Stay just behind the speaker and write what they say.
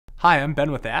Hi, I'm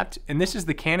Ben with Apt, and this is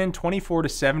the Canon 24 to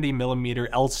 70mm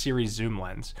L series zoom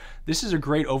lens. This is a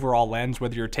great overall lens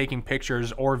whether you're taking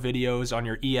pictures or videos on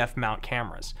your EF mount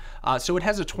cameras. So it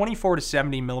has a 24 to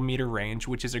 70mm range,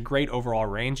 which is a great overall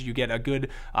range. You get a good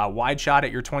wide shot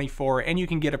at your 24, and you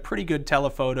can get a pretty good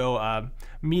telephoto,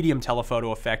 medium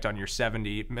telephoto effect on your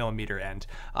 70mm end.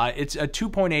 It's a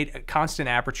 2.8 constant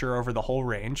aperture over the whole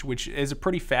range, which is a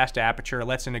pretty fast aperture. It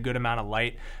lets in a good amount of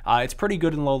light. It's pretty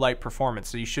good in low light performance,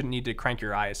 so you shouldn't need to crank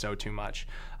your ISO too much.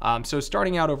 So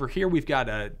starting out over here, we've got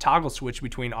a toggle switch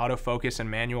between autofocus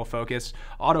and manual focus.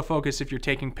 Autofocus if you're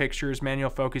taking pictures, manual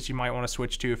focus you might want to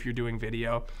switch to if you're doing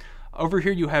video. Over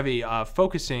here you have a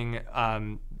focusing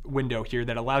window here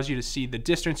that allows you to see the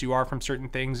distance you are from certain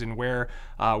things and where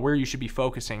you should be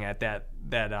focusing at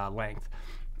that length.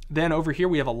 Then over here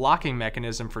we have a locking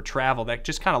mechanism for travel that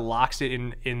just kind of locks it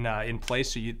in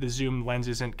place, so the zoom lens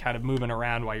isn't kind of moving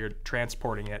around while you're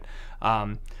transporting it.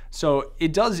 So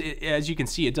it does, as you can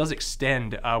see, it does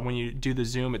extend when you do the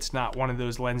zoom. It's not one of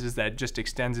those lenses that just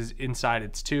extends inside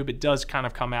its tube. It does kind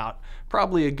of come out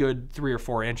probably a good 3 or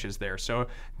 4 inches there, so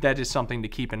that is something to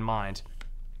keep in mind.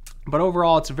 But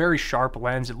overall, it's a very sharp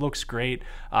lens. It looks great.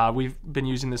 We've been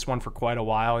using this one for quite a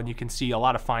while, and you can see a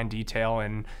lot of fine detail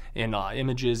in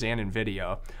images and in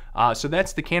video. So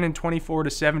that's the Canon 24 to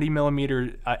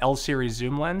 70mm L series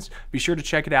zoom lens. Be sure to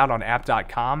check it out on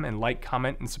app.com and like,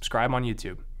 comment, and subscribe on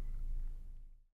YouTube.